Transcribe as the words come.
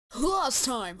Last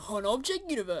time on Object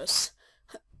Universe.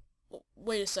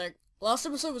 Wait a sec. Last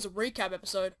episode was a recap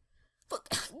episode.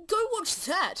 But go watch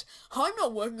that. I'm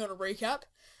not working on a recap.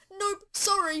 Nope.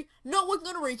 Sorry. Not working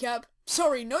on a recap.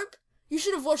 Sorry. Nope. You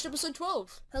should have watched episode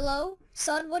 12. Hello?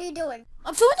 Son, what are you doing?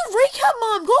 I'm filming the recap,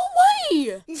 Mom. Go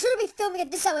away. You shouldn't be filming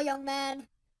at this hour, young man.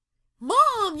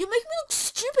 Mom, you're making me look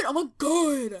stupid. Oh my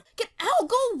god. Get out.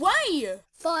 Go away.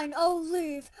 Fine, I'll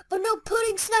leave. But no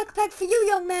pudding snack pack for you,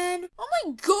 young man. Oh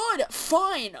my god.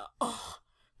 Fine. Oh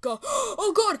god.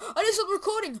 Oh god. I just stopped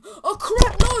recording. Oh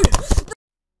crap. No.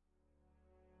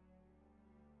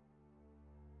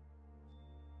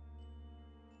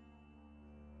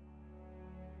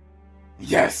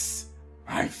 Yes!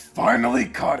 I finally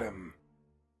caught him!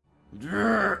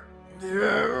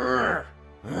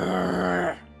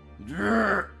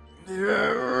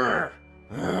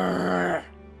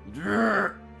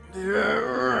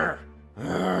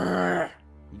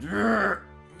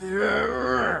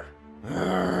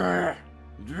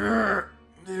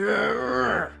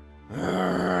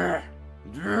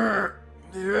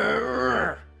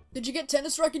 Did you get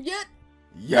tennis racket yet?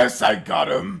 Yes, I got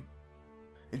him!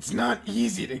 It's not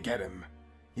easy to get him.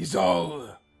 He's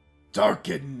all dark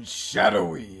and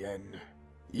shadowy and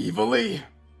evilly?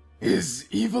 Is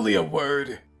evilly a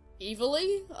word?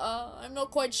 Evilly? I'm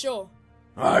not quite sure.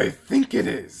 I think it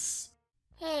is.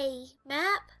 Hey,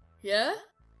 Map? Yeah?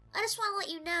 I just want to let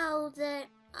you know that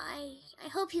I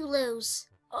hope you lose.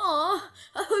 Aw,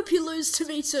 I hope you lose to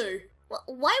me too. Well,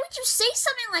 why would you say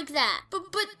something like that?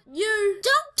 But you...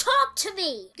 Don't talk to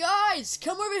me! Guys,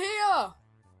 come over here!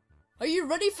 Are you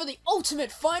ready for the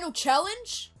ultimate final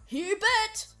challenge? You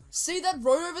bet! See that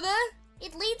road over there?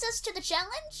 It leads us to the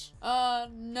challenge?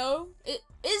 No. It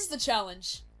is the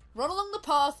challenge. Run along the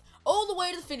path all the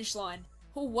way to the finish line.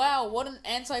 Oh wow, what an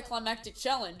anticlimactic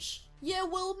challenge. Yeah,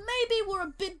 well, maybe we're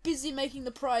a bit busy making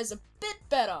the prize a bit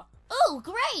better. Oh,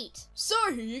 great! So,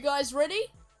 are you guys ready?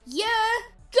 Yeah!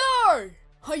 Go!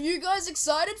 Are you guys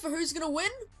excited for who's gonna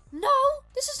win? No,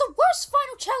 this is the worst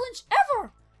final challenge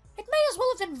ever! It may as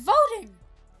well have been voting!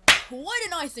 Why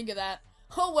didn't I think of that?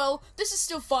 Oh well, this is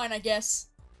still fine, I guess.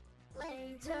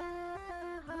 Later.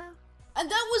 And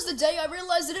that was the day I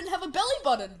realized I didn't have a belly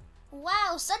button.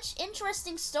 Wow, such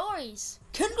interesting stories.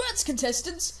 Congrats,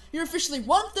 contestants! You're officially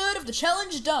 1/3 of the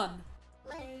challenge done.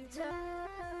 Later.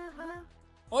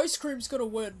 Ice cream's gonna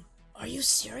win. Are you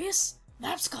serious?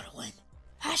 Map's gonna win.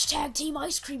 Hashtag Team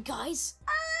Ice Cream, guys.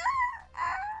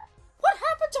 What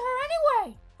happened to her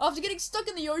anyway? After getting stuck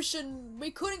in the ocean, we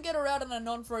couldn't get her out in a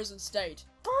non-frozen state.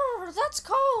 Brr, that's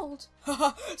cold.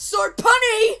 Haha, so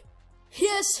punny!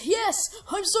 Yes,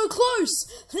 I'm so close!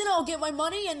 Then I'll get my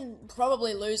money and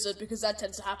probably lose it because that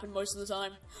tends to happen most of the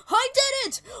time. I did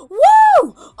it!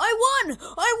 Woo! I won!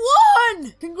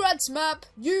 Congrats, Map.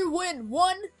 You win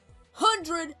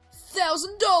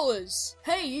 $100,000.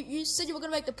 Hey, you said you were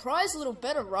gonna make the prize a little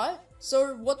better, right?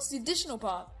 So what's the additional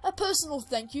part? A personal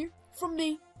thank you from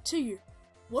me to you.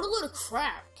 What a load of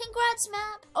crap. Congrats,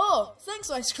 Map. Oh,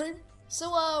 thanks, Ice Cream. So,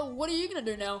 what are you gonna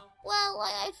do now? Well,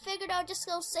 I figured I'd just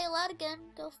go sail out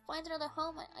again. Go find another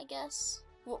home, I guess.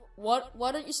 What?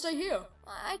 Why don't you stay here?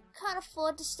 I can't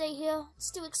afford to stay here. It's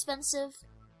too expensive.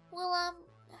 Well,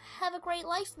 have a great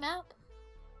life, Map.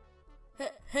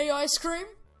 Hey, Ice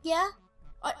Cream? Yeah?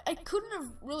 I couldn't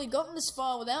have really gotten this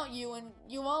far without you, and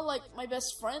you are like my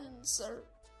best friend, so...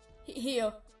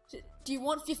 Here. Do you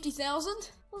want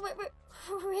 50,000?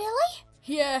 Really?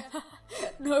 Yeah,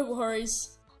 no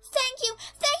worries. Thank you!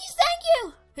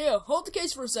 Here, hold the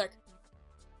case for a sec.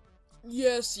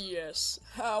 Yes,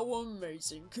 how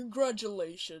amazing.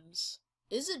 Congratulations.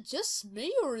 Is it just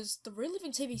me, or is the Real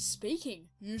Living TV speaking?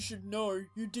 You should know,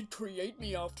 you did create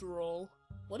me after all.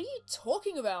 What are you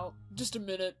talking about? Just a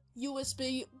minute.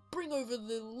 USB, bring over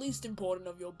the least important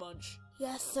of your bunch.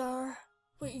 Yes, sir.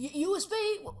 Wait, USB?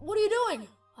 What are you doing?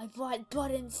 I bought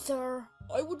buttons, sir.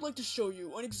 I would like to show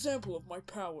you an example of my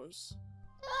powers.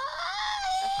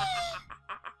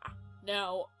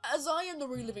 Now, as I am the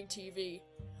Reliving TV,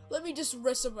 let me just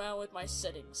mess around with my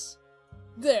settings.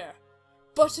 There.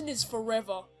 Button is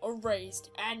forever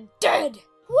erased and dead!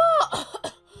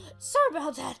 Whoa! Sorry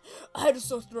about that. I had a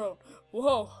sore throat.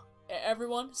 Whoa.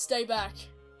 Everyone, stay back.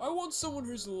 I want someone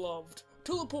who's loved.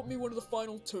 Teleport me one of the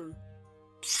final two.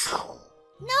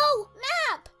 No!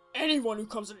 Map! Anyone who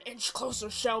comes an inch closer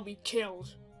shall be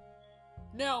killed.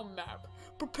 Now, Map,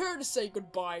 prepare to say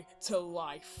goodbye to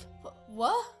life.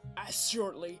 What? As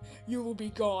shortly, you will be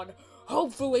gone,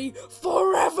 hopefully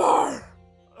forever!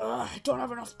 I don't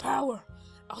have enough power.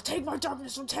 I'll take my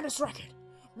darkness from Tennis Racket.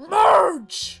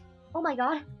 Merge! Oh my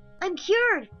god, I'm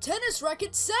cured! Tennis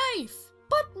Racket safe!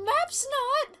 But Map's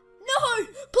not! No!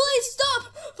 Please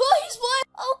stop! Please,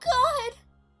 Oh God!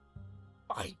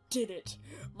 I did it!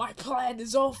 My plan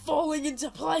is all falling into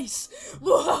place!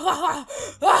 What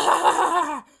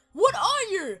are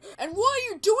you? And why are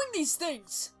you doing these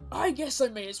things? I guess I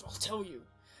may as well tell you.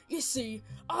 You see,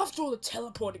 after all the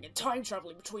teleporting and time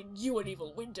traveling between you and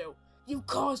Evil Window, you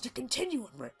caused a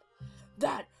continuum rip.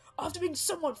 That, after being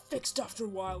somewhat fixed after a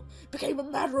while, became a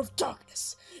matter of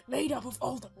darkness, made up of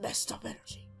all the messed up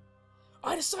energy.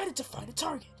 I decided to find a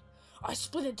target. I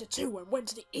split into two and went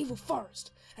to the evil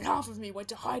forest, and half of me went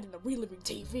to hide in the reliving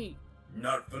TV.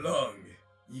 Not for long,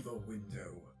 Evil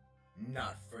Window.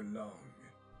 Not for long.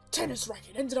 Tennis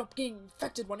racket ended up getting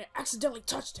infected when I accidentally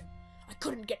touched him. I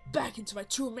couldn't get back into my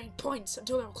two main points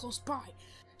until they were close by,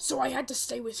 so I had to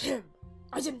stay with him.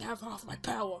 I didn't have half my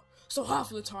power, so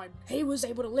half of the time, he was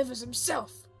able to live as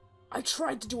himself. I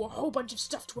tried to do a whole bunch of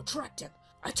stuff to attract him.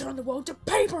 I turned the world to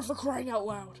paper for crying out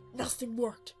loud. Nothing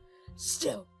worked.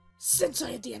 Still, since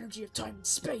I had the energy of time and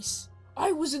space,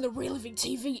 I was in the reliving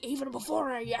TV even before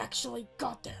I actually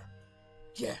got there.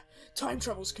 Yeah, time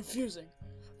travel's confusing.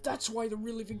 That's why the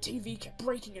reliving TV kept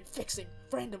breaking and fixing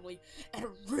randomly, and it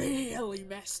really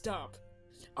messed up.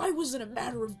 I was in a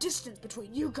matter of distance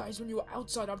between you guys when you were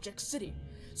outside Object City,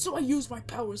 so I used my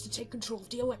powers to take control of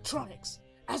the electronics.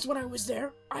 As when I was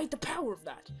there, I had the power of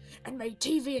that, and made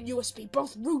TV and USB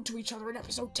both rude to each other in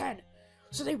episode 10,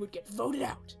 so they would get voted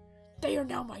out. They are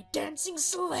now my dancing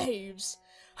slaves.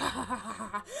 Ha ha ha ha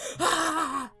ha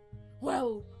ha!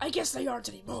 Well, I guess they aren't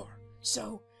anymore,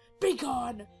 so be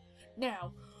gone.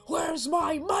 Now, where's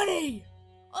my money?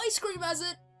 Ice cream has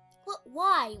it.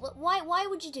 Why? Why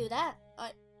would you do that?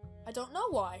 I don't know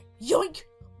why. Yoink!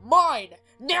 Mine!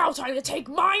 Now time to take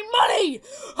my money!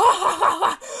 Ha ha ha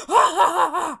ha ha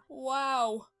ha!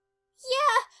 Wow.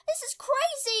 Yeah, this is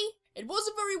crazy! It was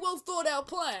a very well thought out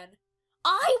plan.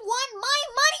 I want my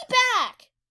money back!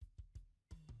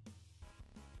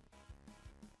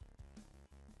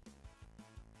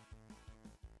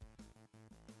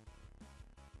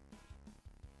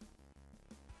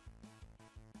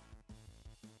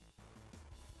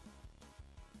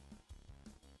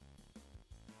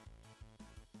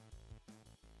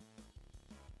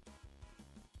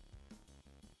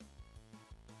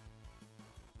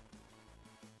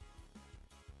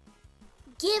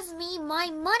 Give me my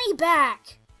money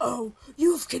back! Oh,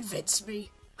 you've convinced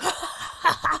me.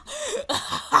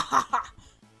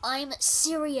 I'm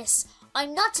serious.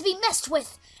 I'm not to be messed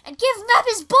with. And give Map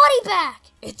his body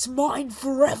back! It's mine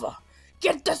forever.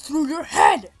 Get that through your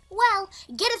head. Well,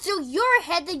 get it through your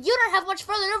head that you don't have much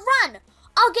further to run.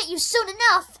 I'll get you soon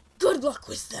enough. Good luck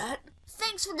with that.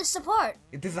 Thanks for the support.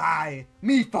 It is I,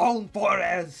 me Phone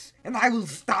Flores, and I will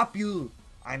stop you.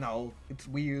 I know, it's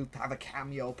weird to have a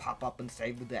cameo pop up and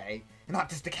save the day. And not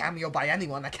just a cameo by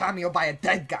anyone, a cameo by a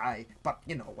dead guy. But,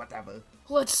 you know, whatever.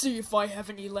 Let's see if I have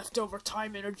any leftover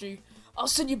time energy. I'll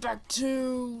send you back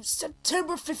to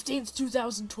September 15th,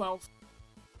 2012.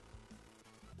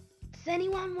 Does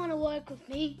anyone want to work with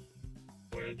me?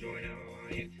 Want to join our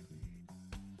alliance?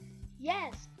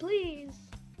 Yes, please.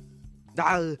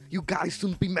 You guys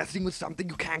shouldn't be messing with something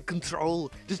you can't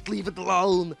control. Just leave it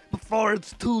alone, before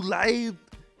it's too late.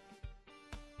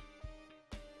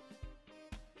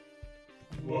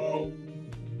 Whoa,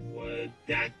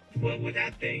 what was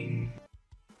that thing?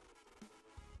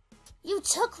 You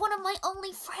took one of my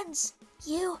only friends.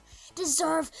 You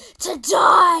deserve to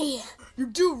die! You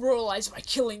do realize by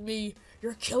killing me,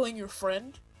 you're killing your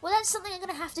friend? Well, that's something I'm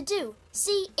gonna have to do.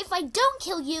 See, if I don't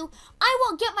kill you, I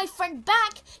won't get my friend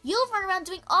back. You'll run around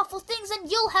doing awful things and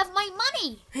you'll have my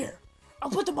money. Here, I'll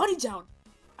put the money down.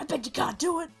 I bet you can't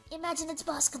do it. Imagine it's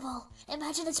basketball.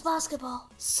 Imagine it's basketball.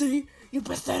 See, you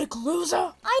pathetic loser.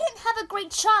 I didn't have a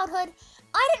great childhood.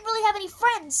 I didn't really have any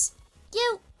friends.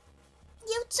 You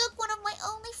took one of my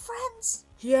only friends.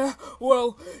 Yeah,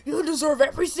 well, you deserve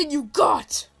everything you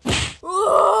got.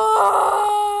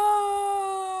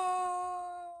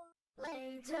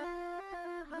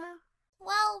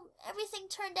 Well, everything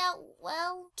turned out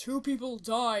well. 2 people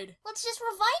died. Let's just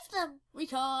revive them. We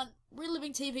can't.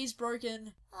 Reliving TV's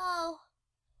broken. Oh.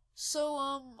 So,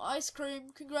 Ice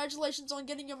Cream, congratulations on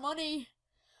getting your money.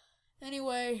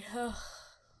 Anyway,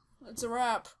 that's a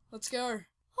wrap. Let's go.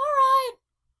 Alright.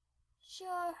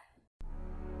 Sure.